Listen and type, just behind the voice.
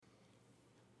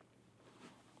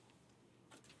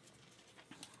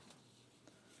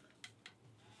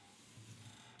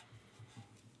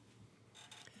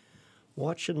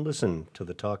Watch and listen to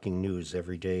the Talking News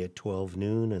every day at 12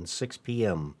 noon and 6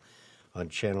 p.m. on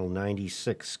Channel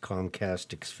 96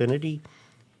 Comcast Xfinity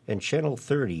and Channel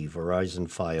 30 Verizon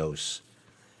Fios.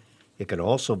 It can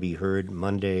also be heard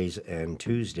Mondays and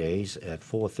Tuesdays at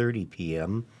 4:30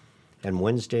 p.m. and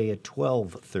Wednesday at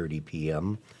 12:30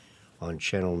 p.m. on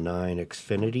Channel 9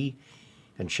 Xfinity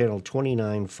and Channel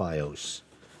 29 Fios.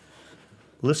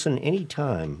 Listen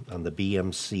anytime on the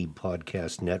BMC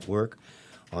Podcast Network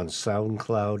on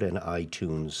SoundCloud and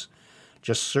iTunes.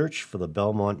 Just search for the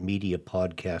Belmont Media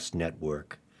Podcast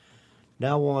Network.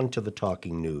 Now on to the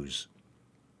Talking News.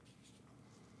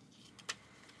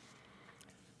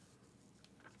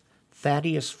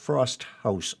 Thaddeus Frost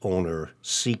House owner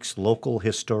seeks local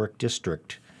historic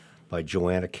district by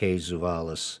Joanna K.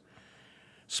 Zuvalis.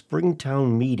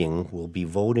 Springtown meeting will be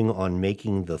voting on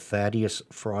making the Thaddeus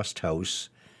Frost House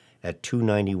at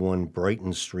 291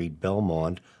 Brighton Street,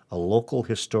 Belmont, a local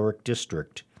historic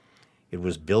district. It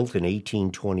was built in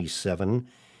 1827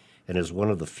 and is one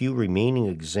of the few remaining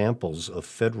examples of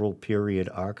federal period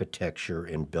architecture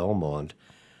in Belmont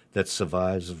that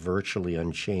survives virtually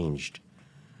unchanged.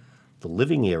 The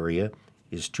living area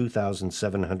is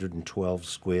 2,712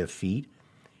 square feet,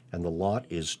 and the lot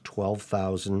is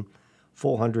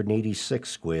 12,486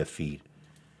 square feet.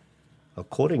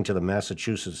 According to the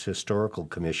Massachusetts Historical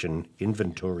Commission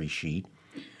inventory sheet,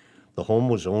 the home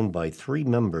was owned by 3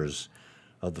 members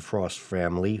of the Frost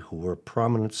family who were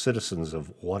prominent citizens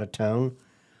of Watertown,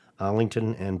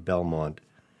 Arlington, and Belmont.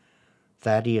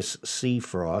 Thaddeus C.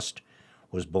 Frost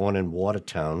was born in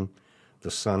Watertown, the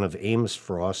son of Amos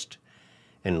Frost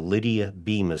and Lydia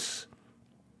Bemis.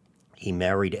 He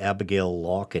married Abigail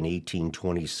Locke in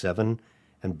 1827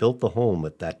 and built the home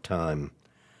at that time.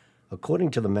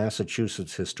 According to the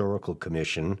Massachusetts Historical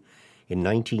Commission, in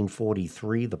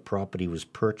 1943, the property was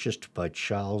purchased by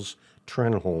Charles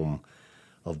Trenholm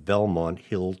of Belmont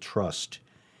Hill Trust.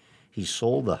 He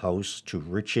sold the house to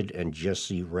Richard and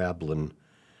Jessie Rablin.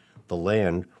 The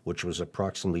land, which was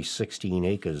approximately 16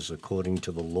 acres, according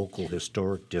to the local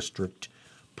historic district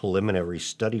preliminary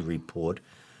study report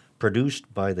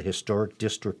produced by the Historic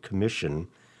District Commission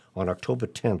on October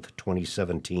 10,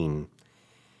 2017.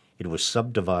 It was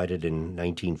subdivided in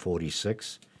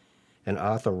 1946, and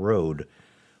Arthur Road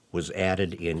was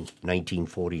added in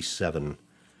 1947.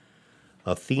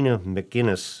 Athena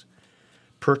McGinnis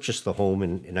purchased the home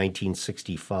in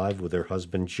 1965 with her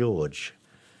husband George.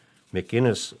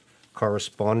 McGinnis,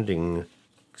 corresponding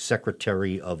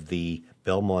secretary of the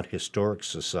Belmont Historic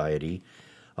Society,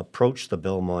 approached the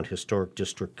Belmont Historic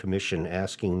District Commission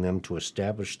asking them to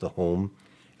establish the home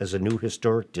as a new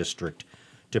historic district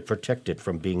to protect it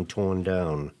from being torn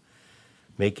down.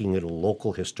 Making it a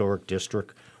local historic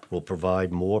district will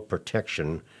provide more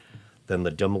protection than the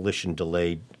demolition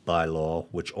delay bylaw,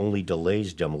 which only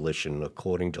delays demolition,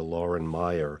 according to Lauren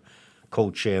Meyer,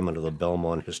 co-chairman of the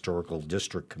Belmont Historical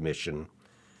District Commission.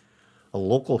 A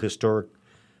local historic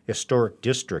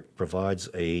district provides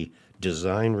a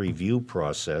design review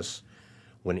process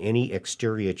when any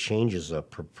exterior changes are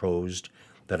proposed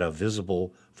that are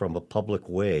visible from a public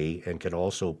way and can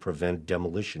also prevent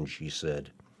demolition, she said.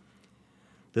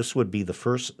 This would be the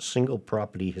first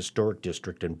single-property historic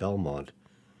district in Belmont.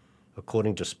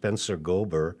 According to Spencer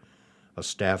Gober, a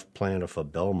staff planner for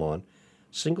Belmont,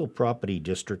 single-property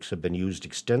districts have been used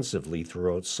extensively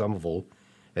throughout Somerville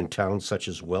and towns such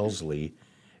as Wellesley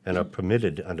and are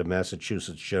permitted under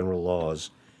Massachusetts General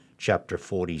Laws, Chapter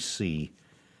 40C.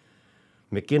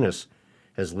 McGinnis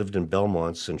has lived in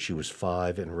Belmont since she was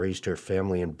 5 and raised her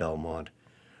family in Belmont.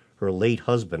 Her late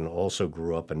husband also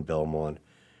grew up in Belmont.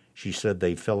 She said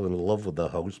they fell in love with the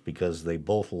house because they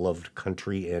both loved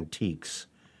country antiques.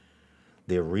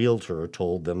 Their realtor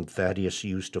told them Thaddeus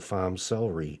used to farm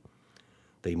celery.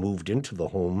 They moved into the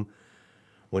home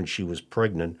when she was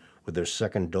pregnant with their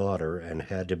second daughter and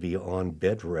had to be on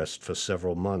bed rest for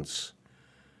several months.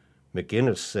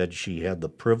 McGinnis said she had the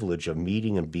privilege of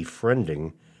meeting and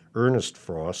befriending Ernest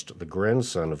Frost, the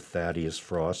grandson of Thaddeus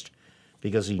Frost,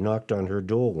 because he knocked on her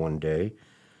door one day,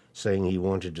 saying he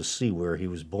wanted to see where he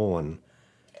was born.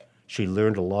 She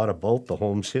learned a lot about the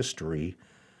home's history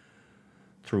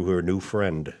through her new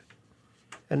friend.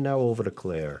 And now over to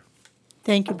Claire.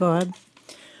 Thank you, Bob.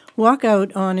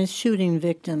 Walkout honors shooting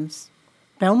victims.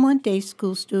 Belmont Day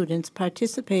School students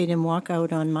participate in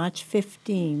Walkout on March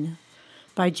 15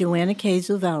 by Joanna K.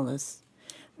 Zuvalis.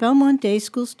 Belmont Day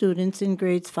School students in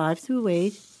grades 5 through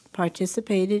 8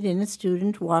 participated in a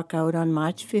student walkout on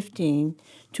March 15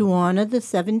 to honor the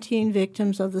 17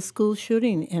 victims of the school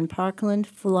shooting in Parkland,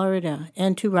 Florida,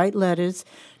 and to write letters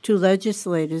to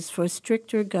legislators for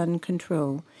stricter gun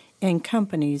control and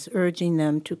companies, urging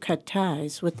them to cut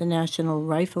ties with the National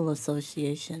Rifle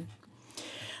Association.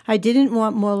 I didn't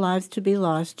want more lives to be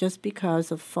lost just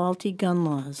because of faulty gun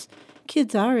laws.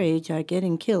 Kids our age are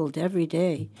getting killed every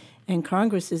day, and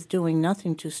Congress is doing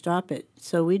nothing to stop it,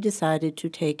 so we decided to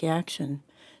take action,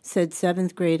 said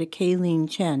 7th grader Kayleen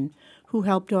Chen, who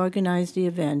helped organize the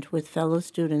event with fellow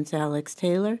students Alex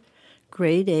Taylor,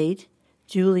 grade 8,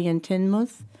 Julian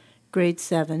Tinmuth, grade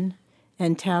 7,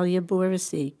 and Talia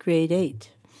Borisi, grade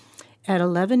 8. At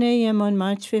 11 a.m. on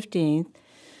March 15th,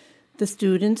 the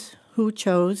students who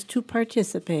chose to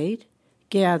participate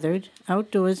gathered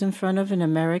outdoors in front of an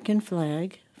American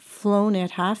flag, flown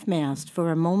at half-mast for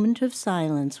a moment of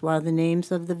silence while the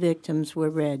names of the victims were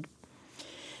read.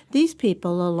 These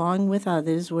people, along with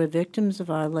others, were victims of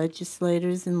our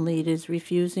legislators and leaders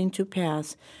refusing to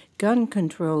pass gun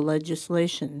control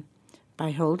legislation.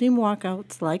 By holding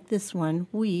walkouts like this one,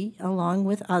 we, along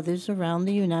with others around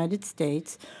the United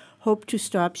States, hope to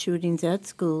stop shootings at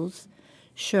schools,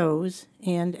 shows,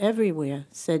 and everywhere,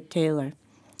 said Taylor.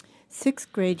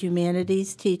 6th grade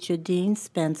humanities teacher Dean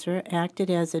Spencer acted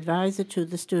as advisor to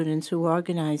the students who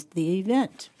organized the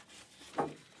event.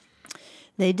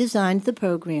 They designed the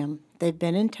program. They've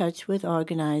been in touch with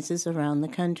organizers around the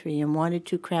country and wanted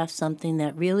to craft something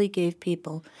that really gave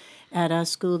people at our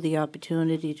school the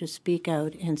opportunity to speak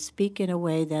out and speak in a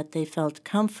way that they felt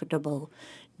comfortable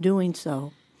doing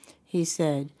so, he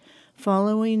said.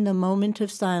 Following the moment of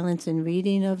silence and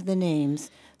reading of the names,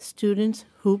 students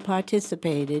who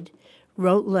participated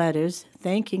wrote letters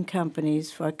thanking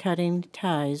companies for cutting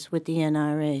ties with the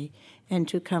NRA and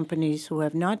to companies who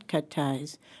have not cut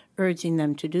ties, urging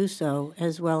them to do so,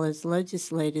 as well as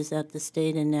legislators at the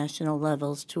state and national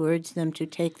levels to urge them to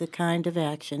take the kind of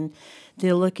action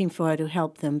they're looking for to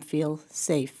help them feel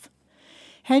safe.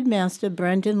 Headmaster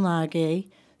Brendan Lagay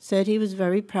said he was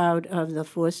very proud of the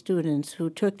 4 students who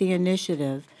took the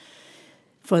initiative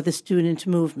for the student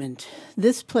movement.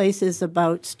 This place is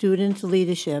about student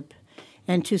leadership,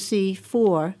 and to see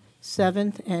 4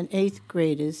 7th and 8th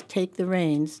graders take the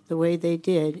reins the way they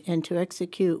did and to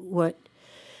execute what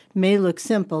may look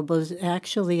simple but was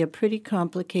actually a pretty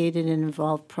complicated and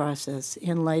involved process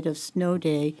in light of snow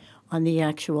day on the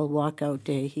actual walkout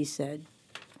day, he said.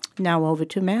 Now over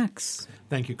to Max.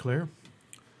 Thank you, Claire.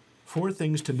 4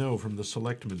 things to know from the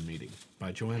Selectmen meeting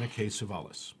by Joanna K.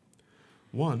 Savalas.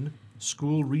 1.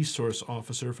 School Resource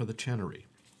Officer for the Chenery.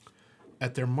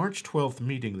 At their March 12th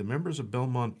meeting, the members of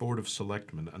Belmont Board of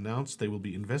Selectmen announced they will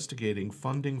be investigating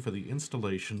funding for the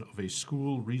installation of a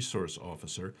school resource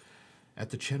officer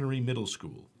at the Chenery Middle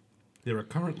School. There are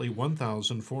currently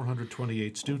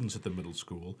 1,428 students at the middle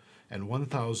school and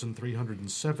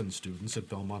 1,307 students at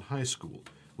Belmont High School,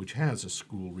 which has a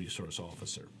school resource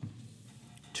officer.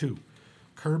 2.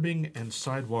 Curbing and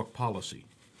sidewalk policy.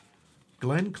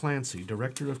 Glenn Clancy,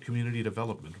 Director of Community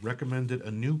Development, recommended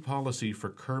a new policy for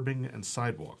curbing and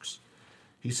sidewalks.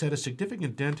 He said a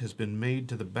significant dent has been made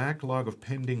to the backlog of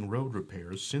pending road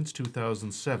repairs since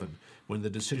 2007, when the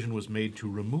decision was made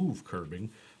to remove curbing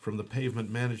from the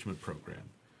pavement management program.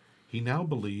 He now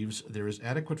believes there is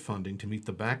adequate funding to meet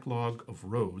the backlog of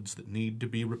roads that need to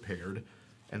be repaired,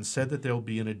 and said that there will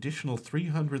be an additional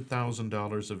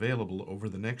 $300,000 available over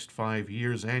the next 5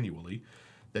 years annually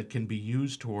that can be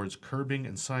used towards curbing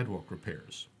and sidewalk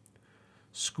repairs.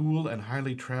 School and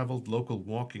highly traveled local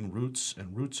walking routes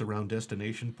and routes around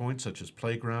destination points such as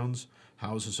playgrounds,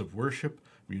 houses of worship,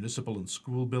 municipal and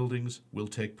school buildings will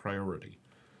take priority.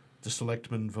 The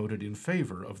Selectmen voted in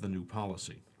favor of the new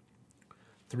policy.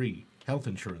 3. Health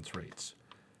insurance rates.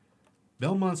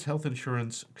 Belmont's health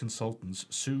insurance consultants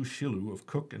Sue Shilu of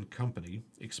Cook and Company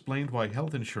explained why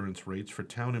health insurance rates for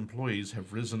town employees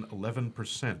have risen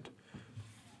 11%.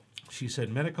 She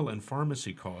said medical and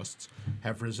pharmacy costs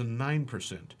have risen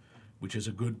 9%, which is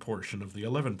a good portion of the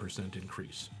 11%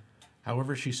 increase.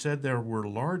 However, she said there were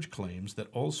large claims that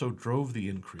also drove the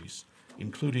increase,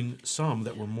 including some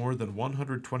that were more than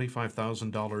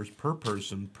 $125,000 per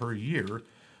person per year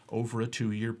over a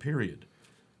 2-year period.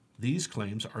 These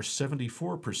claims are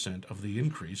 74% of the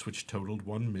increase, which totaled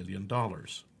 $1 million.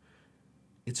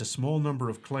 It's a small number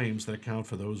of claims that account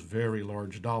for those very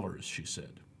large dollars, she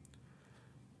said.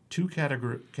 2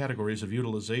 categories of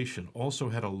utilization also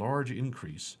had a large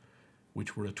increase,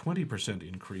 which were a 20%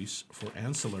 increase for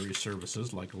ancillary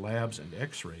services like labs and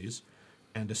x-rays,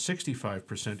 and a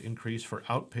 65% increase for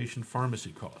outpatient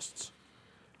pharmacy costs.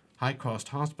 High-cost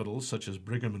hospitals such as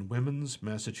Brigham and Women's,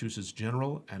 Massachusetts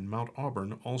General, and Mount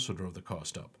Auburn also drove the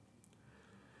cost up.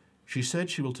 She said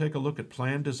she will take a look at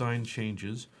plan design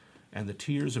changes and the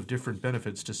tiers of different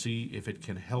benefits to see if it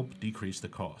can help decrease the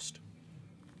cost.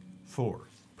 4.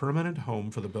 permanent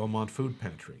home for the Belmont Food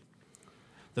Pantry.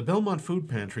 The Belmont Food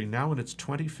Pantry, now in its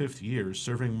 25th year,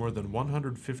 serving more than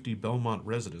 150 Belmont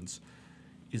residents,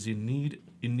 is in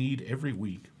need every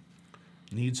week,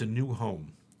 needs a new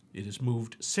home. It has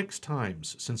moved 6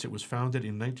 times since it was founded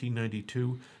in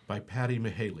 1992 by Patty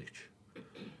Mihalich.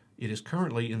 It is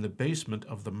currently in the basement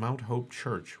of the Mount Hope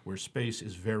Church, where space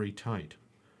is very tight.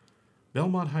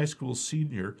 Belmont High School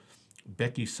senior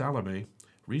Becky Salome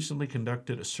recently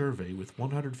conducted a survey with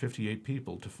 158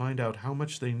 people to find out how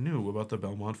much they knew about the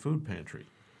Belmont Food Pantry.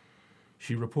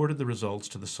 She reported the results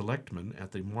to the selectmen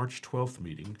at the March 12th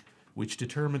meeting, which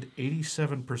determined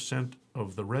 87%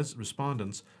 of the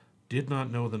respondents did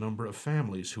not know the number of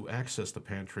families who access the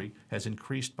pantry has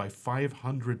increased by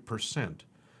 500%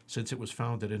 since it was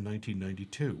founded in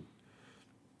 1992.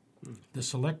 The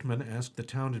selectmen asked the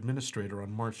town administrator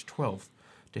on March 12th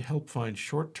to help find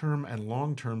short-term and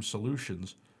long-term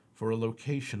solutions for a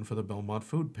location for the Belmont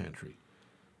Food Pantry.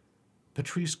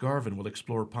 Patrice Garvin will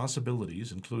explore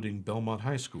possibilities, including Belmont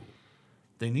High School.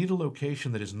 They need a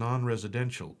location that is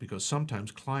non-residential because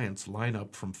sometimes clients line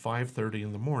up from 5:30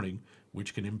 in the morning,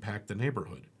 which can impact the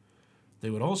neighborhood. They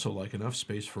would also like enough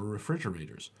space for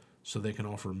refrigerators so they can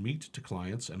offer meat to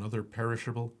clients and other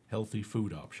perishable, healthy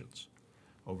food options.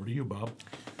 Over to you, Bob.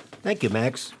 Thank you,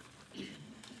 Max.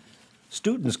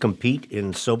 Students compete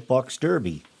in Soapbox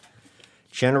Derby.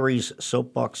 Chenery's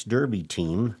Soapbox Derby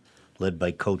team, led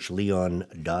by Coach Leon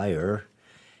Dyer,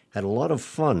 had a lot of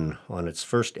fun on its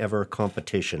first ever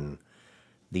competition.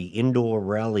 The indoor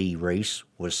rally race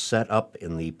was set up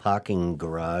in the parking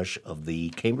garage of the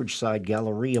Cambridge Side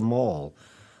Galleria Mall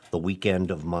the weekend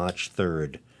of March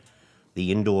 3rd.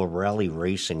 The indoor rally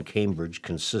race in Cambridge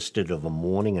consisted of a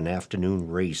morning and afternoon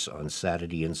race on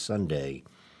Saturday and Sunday.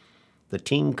 The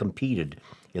team competed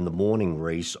in the morning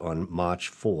race on March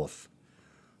 4th.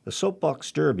 The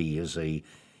Soapbox Derby is a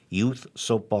youth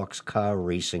soapbox car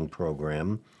racing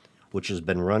program which has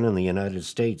been run in the United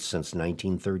States since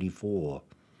 1934.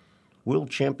 World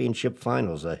Championship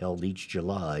finals are held each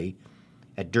July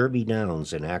at Derby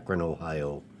Downs in Akron,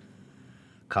 Ohio.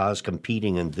 Cars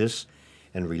competing in this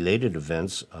and related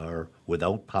events are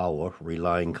without power,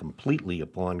 relying completely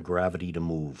upon gravity to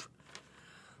move.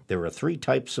 There are 3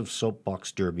 types of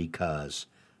Soapbox Derby cars: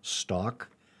 stock,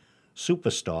 super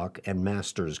stock, and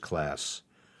masters class.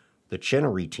 The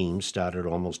Chenery team started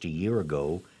almost a year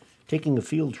ago, taking a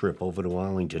field trip over to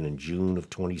Arlington in June of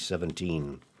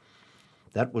 2017.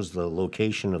 That was the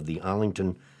location of the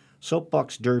Arlington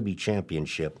Soapbox Derby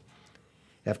Championship.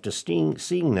 After seeing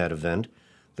that event,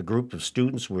 the group of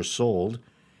students were sold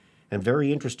and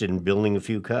very interested in building a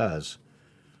few cars.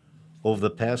 Over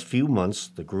the past few months,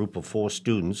 the group of 4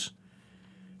 students,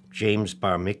 James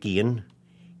Barmikian,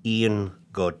 Ian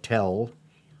Gautel,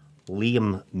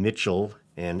 Liam Mitchell,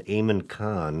 and Eamon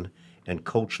Khan, and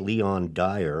Coach Leon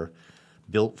Dyer,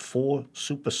 built 4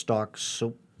 Superstock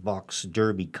Soapbox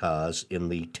Derby cars in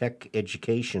the tech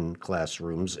education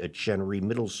classrooms at Chenery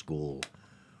Middle School.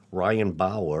 Ryan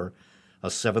Bauer, a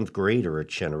 7th grader at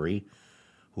Chenery,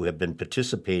 who had been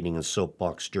participating in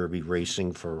Soapbox Derby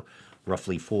racing for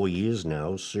roughly 4 years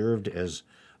now, served as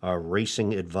our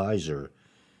racing advisor.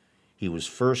 He was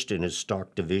first in his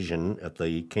stock division at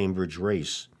the Cambridge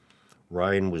race.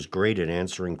 Ryan was great at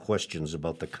answering questions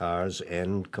about the cars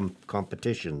and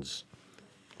competitions.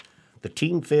 The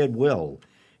team fared well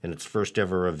in its first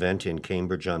ever event in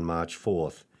Cambridge on March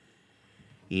 4th.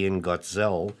 Ian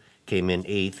Gotzel came in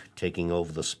 8th, taking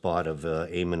over the spot of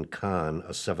Eamon Khan,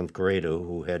 a 7th grader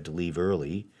who had to leave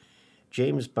early.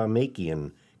 James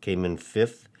Barmakian came in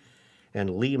 5th, and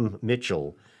Liam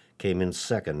Mitchell came in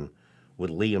 2nd,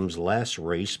 with Liam's last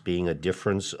race being a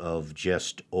difference of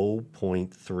just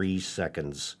 0.3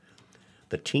 seconds.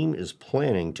 The team is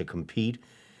planning to compete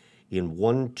in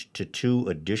 1 to 2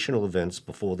 additional events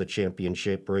before the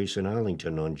championship race in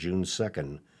Arlington on June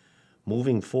 2nd.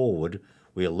 Moving forward,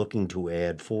 we are looking to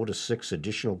add 4 to 6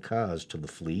 additional cars to the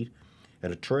fleet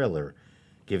and a trailer,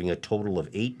 giving a total of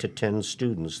 8 to 10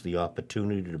 students the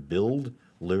opportunity to build,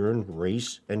 learn,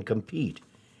 race, and compete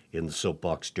in the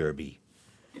Soapbox Derby.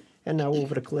 And now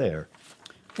over to Claire.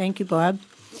 Thank you, Bob.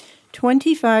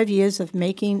 25 Years of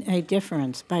Making a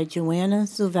Difference by Joanna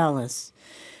Zuvelis.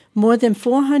 More than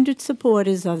 400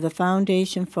 supporters of the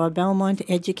Foundation for Belmont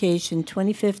Education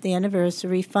 25th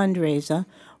Anniversary fundraiser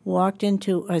walked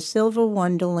into a silver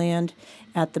wonderland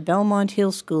at the Belmont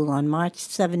Hill School on March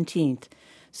 17th.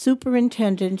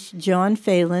 Superintendent John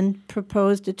Phelan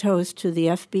proposed a toast to the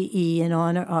FBE in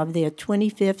honor of their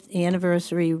 25th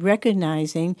anniversary,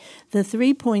 recognizing the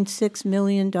 $3.6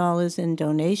 million in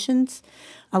donations,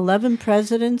 11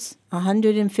 presidents,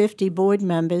 150 board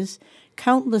members,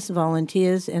 countless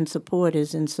volunteers and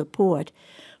supporters in support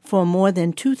for more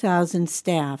than 2,000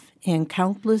 staff and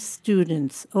countless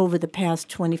students over the past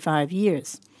 25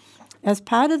 years. As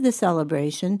part of the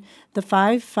celebration, the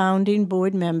 5 founding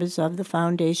board members of the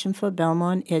Foundation for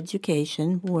Belmont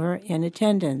Education were in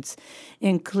attendance,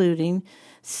 including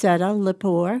Seta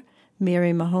Lepore,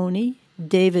 Mary Mahoney,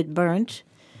 David Burnt,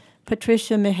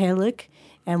 Patricia Mihalik,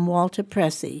 and Walter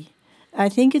Pressey. I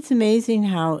think it's amazing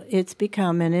how it's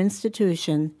become an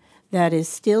institution that is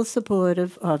still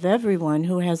supportive of everyone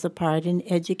who has a part in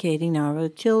educating our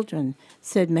children,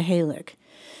 said Mihalik.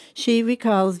 She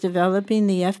recalls developing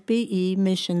the FBE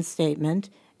mission statement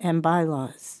and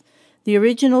bylaws. The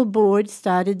original board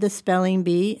started the spelling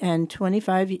bee, and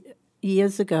 25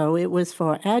 years ago it was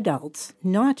for adults,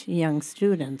 not young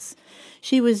students.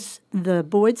 She was the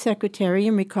board secretary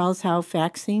and recalls how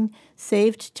faxing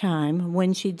saved time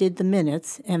when she did the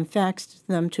minutes and faxed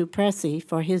them to Pressey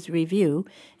for his review,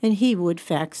 and he would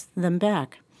fax them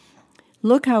back.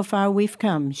 "Look how far we've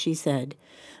come," she said.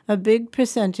 A big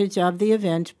percentage of the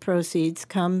event proceeds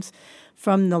comes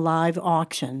from the live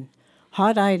auction.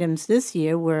 Hot items this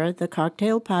year were the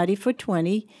cocktail party for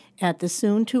 20 at the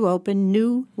soon-to-open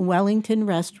new Wellington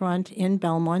restaurant in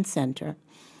Belmont Center.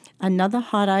 Another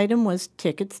hot item was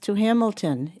tickets to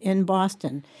Hamilton in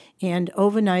Boston and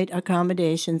overnight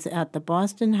accommodations at the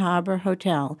Boston Harbor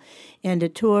Hotel and a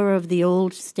tour of the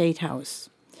old State House.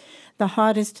 The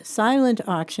hottest silent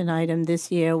auction item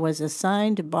this year was a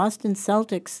signed Boston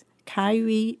Celtics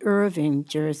Kyrie Irving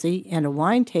jersey and a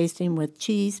wine tasting with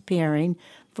cheese pairing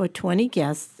for 20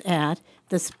 guests at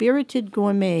the Spirited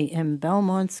Gourmet in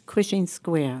Belmont's Cushing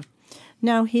Square.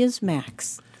 Now here's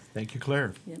Max. Thank you,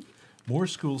 Claire. Yep. More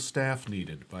school staff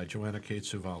needed by Joanna Kate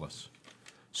Suvalis.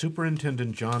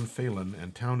 Superintendent John Phelan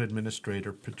and Town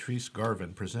Administrator Patrice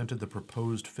Garvin presented the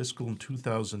proposed fiscal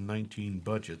 2019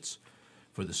 budgets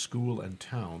for the school and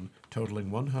town,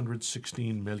 totaling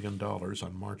 $116 million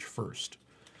on March 1st.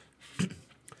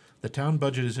 The town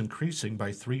budget is increasing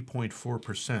by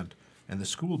 3.4%, and the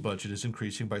school budget is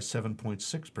increasing by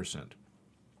 7.6%.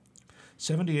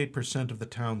 78% of the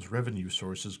town's revenue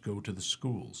sources go to the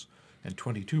schools, and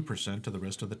 22% to the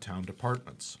rest of the town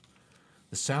departments.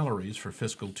 The salaries for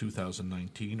fiscal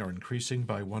 2019 are increasing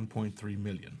by $1.3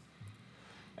 million.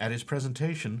 At his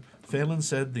presentation, Phelan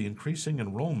said the increasing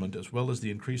enrollment as well as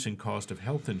the increasing cost of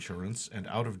health insurance and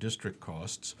out-of-district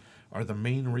costs are the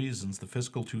main reasons the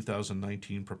fiscal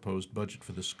 2019 proposed budget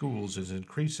for the schools is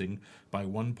increasing by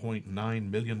 $1.9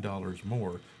 million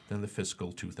more than the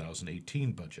fiscal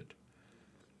 2018 budget.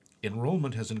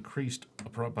 Enrollment has increased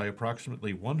by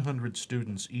approximately 100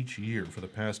 students each year for the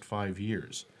past 5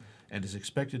 years and is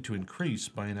expected to increase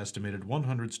by an estimated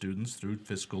 100 students through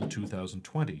fiscal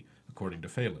 2020, according to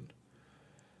Phelan.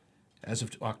 As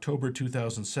of October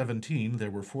 2017,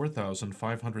 there were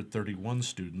 4,531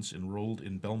 students enrolled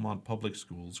in Belmont Public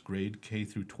Schools grade K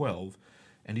through 12,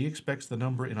 and he expects the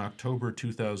number in October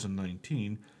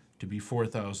 2019 to be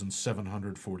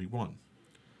 4,741.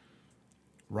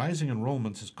 Rising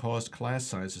enrollments has caused class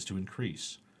sizes to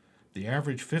increase. The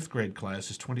average 5th grade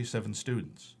class is 27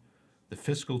 students. The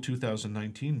fiscal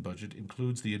 2019 budget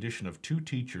includes the addition of 2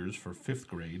 teachers for 5th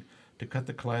grade to cut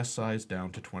the class size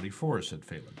down to 24, said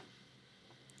Phelan.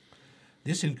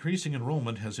 This increasing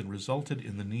enrollment has resulted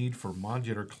in the need for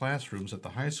modular classrooms at the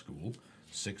high school,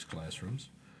 6 classrooms,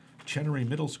 Chenery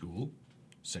Middle School,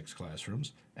 6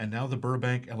 classrooms, and now the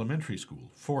Burbank Elementary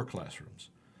School, 4 classrooms.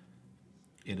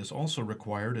 It has also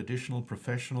required additional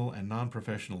professional and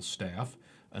non-professional staff,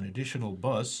 an additional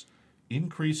bus,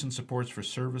 increase in supports for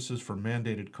services for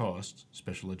mandated costs,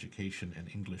 special education and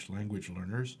English language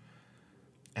learners,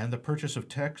 and the purchase of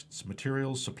texts,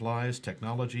 materials, supplies,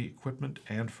 technology, equipment,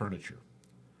 and furniture.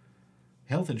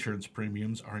 Health insurance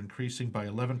premiums are increasing by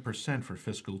 11% for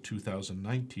fiscal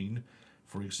 2019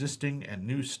 for existing and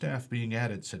new staff being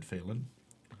added, said Phelan.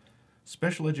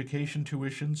 Special education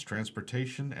tuitions,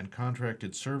 transportation, and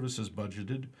contracted services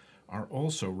budgeted are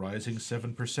also rising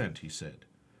 7%, he said.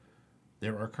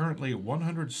 There are currently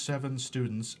 107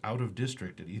 students out of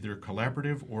district at either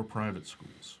collaborative or private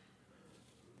schools.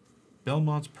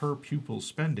 Belmont's per-pupil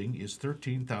spending is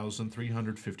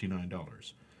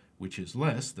 $13,359, which is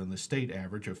less than the state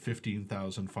average of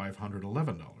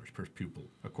 $15,511 per pupil,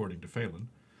 according to Phelan.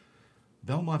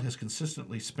 Belmont has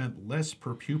consistently spent less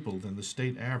per pupil than the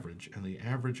state average and the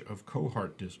average of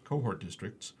cohort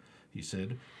districts, he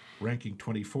said, ranking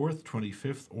 24th,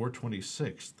 25th, or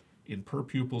 26th in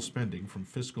per-pupil spending from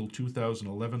fiscal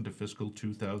 2011 to fiscal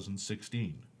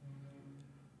 2016.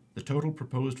 The total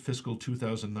proposed fiscal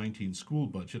 2019 school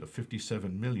budget of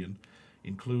 $57 million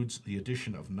includes the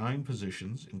addition of 9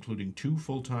 positions, including 2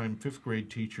 full-time 5th grade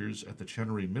teachers at the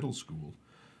Chenery Middle School,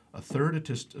 a third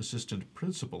assistant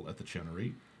principal at the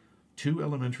Chenery, 2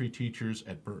 elementary teachers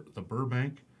at the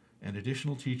Burbank, and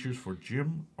additional teachers for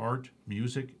gym, art,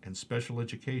 music, and special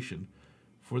education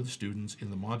for the students in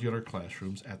the modular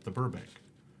classrooms at the Burbank.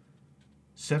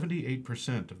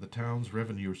 78% of the town's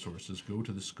revenue sources go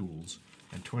to the schools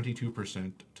and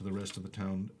 22% to the rest of the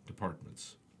town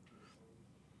departments.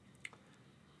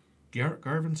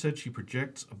 Garvin said she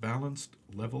projects a balanced,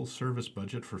 level service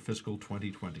budget for fiscal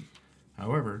 2020.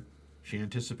 However, she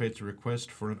anticipates a request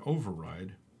for an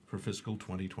override for fiscal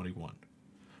 2021.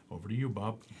 Over to you,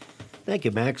 Bob. Thank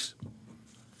you, Max.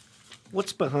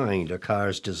 What's Behind a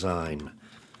Car's Design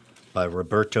by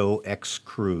Roberto X.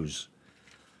 Cruz.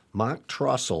 Mark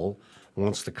Trossel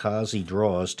wants the cars he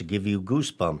draws to give you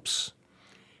goosebumps,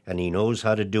 and he knows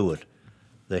how to do it.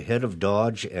 The head of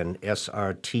Dodge and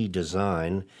SRT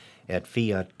design at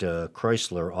Fiat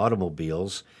Chrysler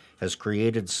Automobiles has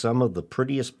created some of the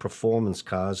prettiest performance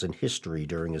cars in history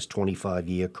during his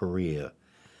 25-year career.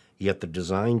 Yet the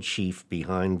design chief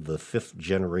behind the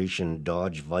 5th-generation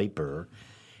Dodge Viper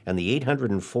and the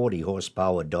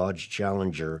 840-horsepower Dodge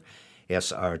Challenger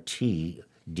SRT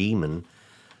Demon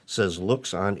says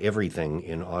looks aren't everything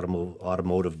in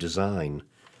automotive design.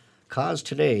 Cars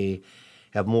today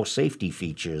have more safety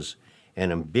features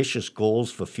and ambitious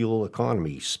goals for fuel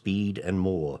economy, speed, and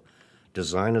more.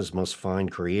 Designers must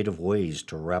find creative ways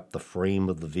to wrap the frame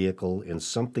of the vehicle in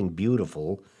something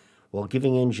beautiful while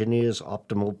giving engineers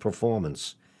optimal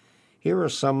performance. Here are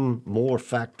some more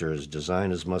factors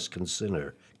designers must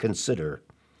consider.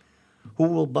 Who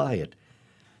will buy it?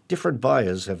 Different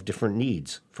buyers have different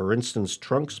needs. For instance,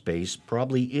 trunk space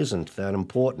probably isn't that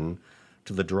important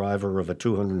to the driver of a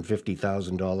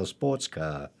 $250,000 sports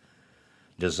car.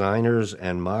 Designers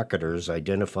and marketers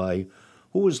identify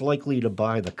who is likely to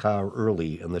buy the car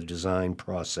early in the design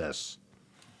process.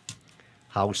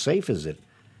 How safe is it?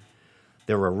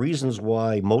 There are reasons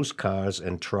why most cars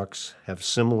and trucks have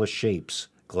similar shapes,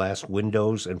 glass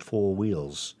windows and 4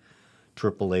 wheels.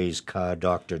 AAA's car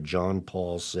doctor John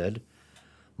Paul said,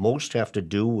 most have to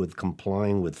do with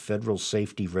complying with federal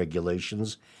safety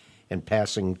regulations and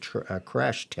passing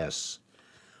crash tests.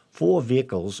 4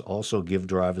 vehicles also give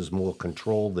drivers more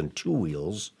control than 2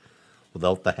 wheels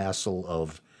without the hassle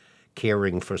of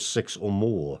caring for 6 or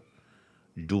more,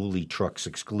 dually trucks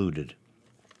excluded.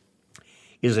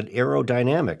 Is it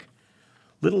aerodynamic?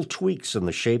 Little tweaks in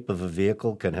the shape of a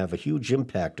vehicle can have a huge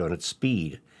impact on its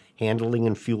speed, handling,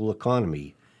 and fuel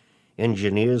economy.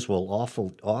 Engineers will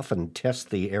often test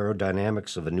the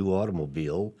aerodynamics of a new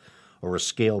automobile or a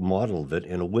scale model of it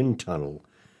in a wind tunnel.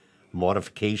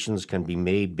 Modifications can be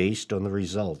made based on the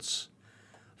results.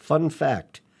 Fun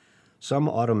fact, some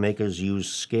automakers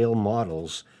use scale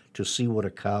models to see what a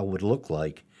car would look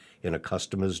like in a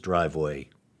customer's driveway.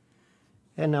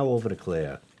 And now over to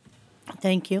Claire.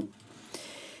 Thank you.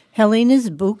 Helena's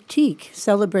Boutique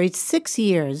celebrates 6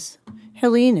 years.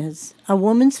 Helena's, a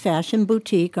woman's fashion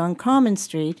boutique on Common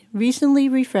Street, recently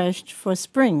refreshed for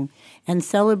spring and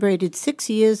celebrated 6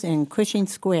 years in Cushing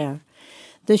Square.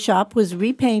 The shop was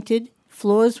repainted,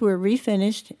 floors were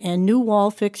refinished, and new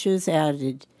wall fixtures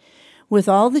added. With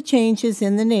all the changes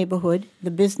in the neighborhood,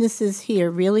 the businesses here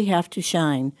really have to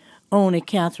shine, owner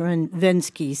Catherine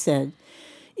Vensky said.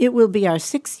 It will be our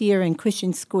 6th year in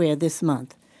Cushing Square this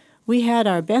month. We had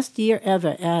our best year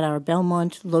ever at our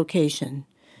Belmont location.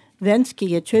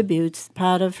 Vensky attributes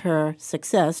part of her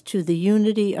success to the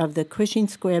unity of the Cushing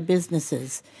Square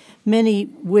businesses, many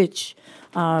which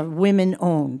are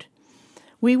women-owned.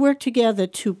 We work together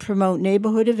to promote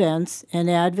neighborhood events and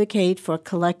advocate for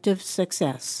collective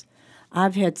success.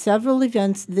 I've had several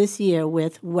events this year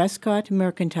with Westcott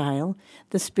Mercantile,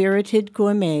 the Spirited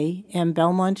Gourmet, and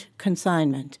Belmont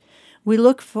Consignment. We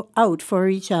look out for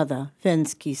each other,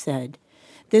 Vensky said.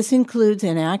 This includes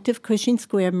an active Cushing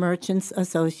Square Merchants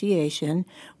Association,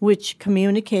 which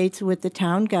communicates with the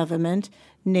town government,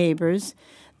 neighbors,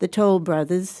 the Toll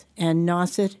Brothers, and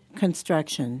Nauset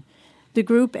Construction. The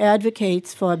group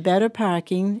advocates for better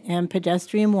parking and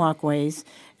pedestrian walkways,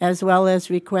 as well as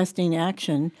requesting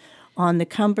action on the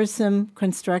cumbersome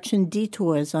construction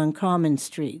detours on Common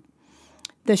Street.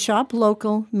 The shop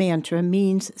local mantra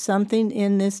means something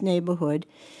in this neighborhood,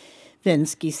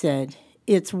 Vensky said.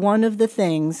 It's one of the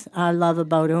things I love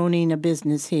about owning a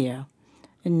business here.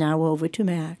 And now over to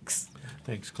Max.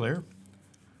 Thanks, Claire.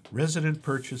 Resident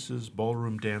purchases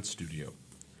Ballroom Dance Studio.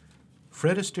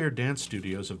 Fred Astaire Dance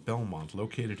Studios of Belmont,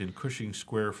 located in Cushing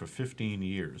Square for 15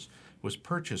 years, was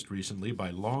purchased recently by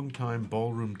longtime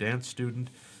ballroom dance student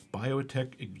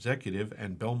biotech executive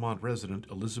and Belmont resident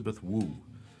Elizabeth Wu.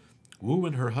 Wu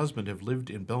and her husband have lived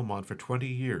in Belmont for 20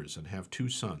 years and have 2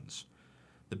 sons.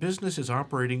 The business is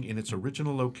operating in its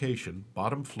original location,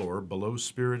 bottom floor, below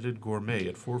Spirited Gourmet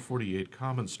at 448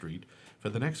 Common Street, for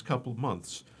the next couple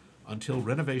months until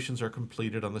renovations are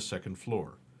completed on the 2nd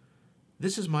floor.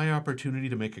 This is my opportunity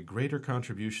to make a greater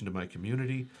contribution to my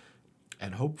community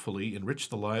and hopefully enrich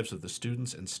the lives of the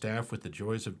students and staff with the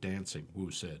joys of dancing,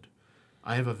 Wu said.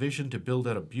 I have a vision to build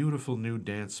out a beautiful new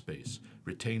dance space,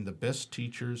 retain the best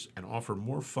teachers, and offer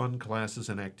more fun classes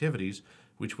and activities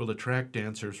which will attract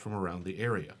dancers from around the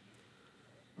area.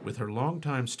 With her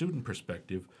longtime student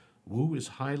perspective, Wu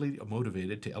is highly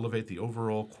motivated to elevate the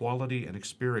overall quality and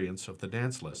experience of the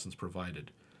dance lessons provided.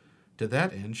 To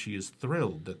that end, she is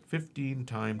thrilled that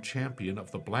 15-time champion of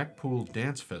the Blackpool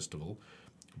Dance Festival,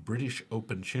 British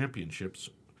Open Championships,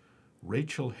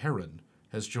 Rachel Heron,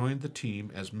 has joined the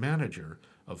team as manager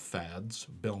of FADS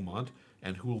Belmont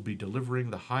and who will be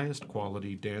delivering the highest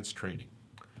quality dance training.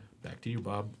 Back to you,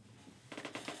 Bob.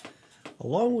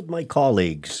 Along with my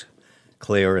colleagues,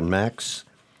 Claire and Max,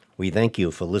 we thank you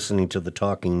for listening to the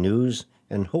Talking News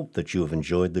and hope that you have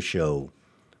enjoyed the show.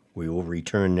 We will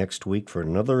return next week for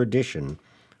another edition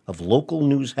of local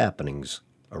news happenings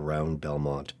around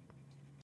Belmont.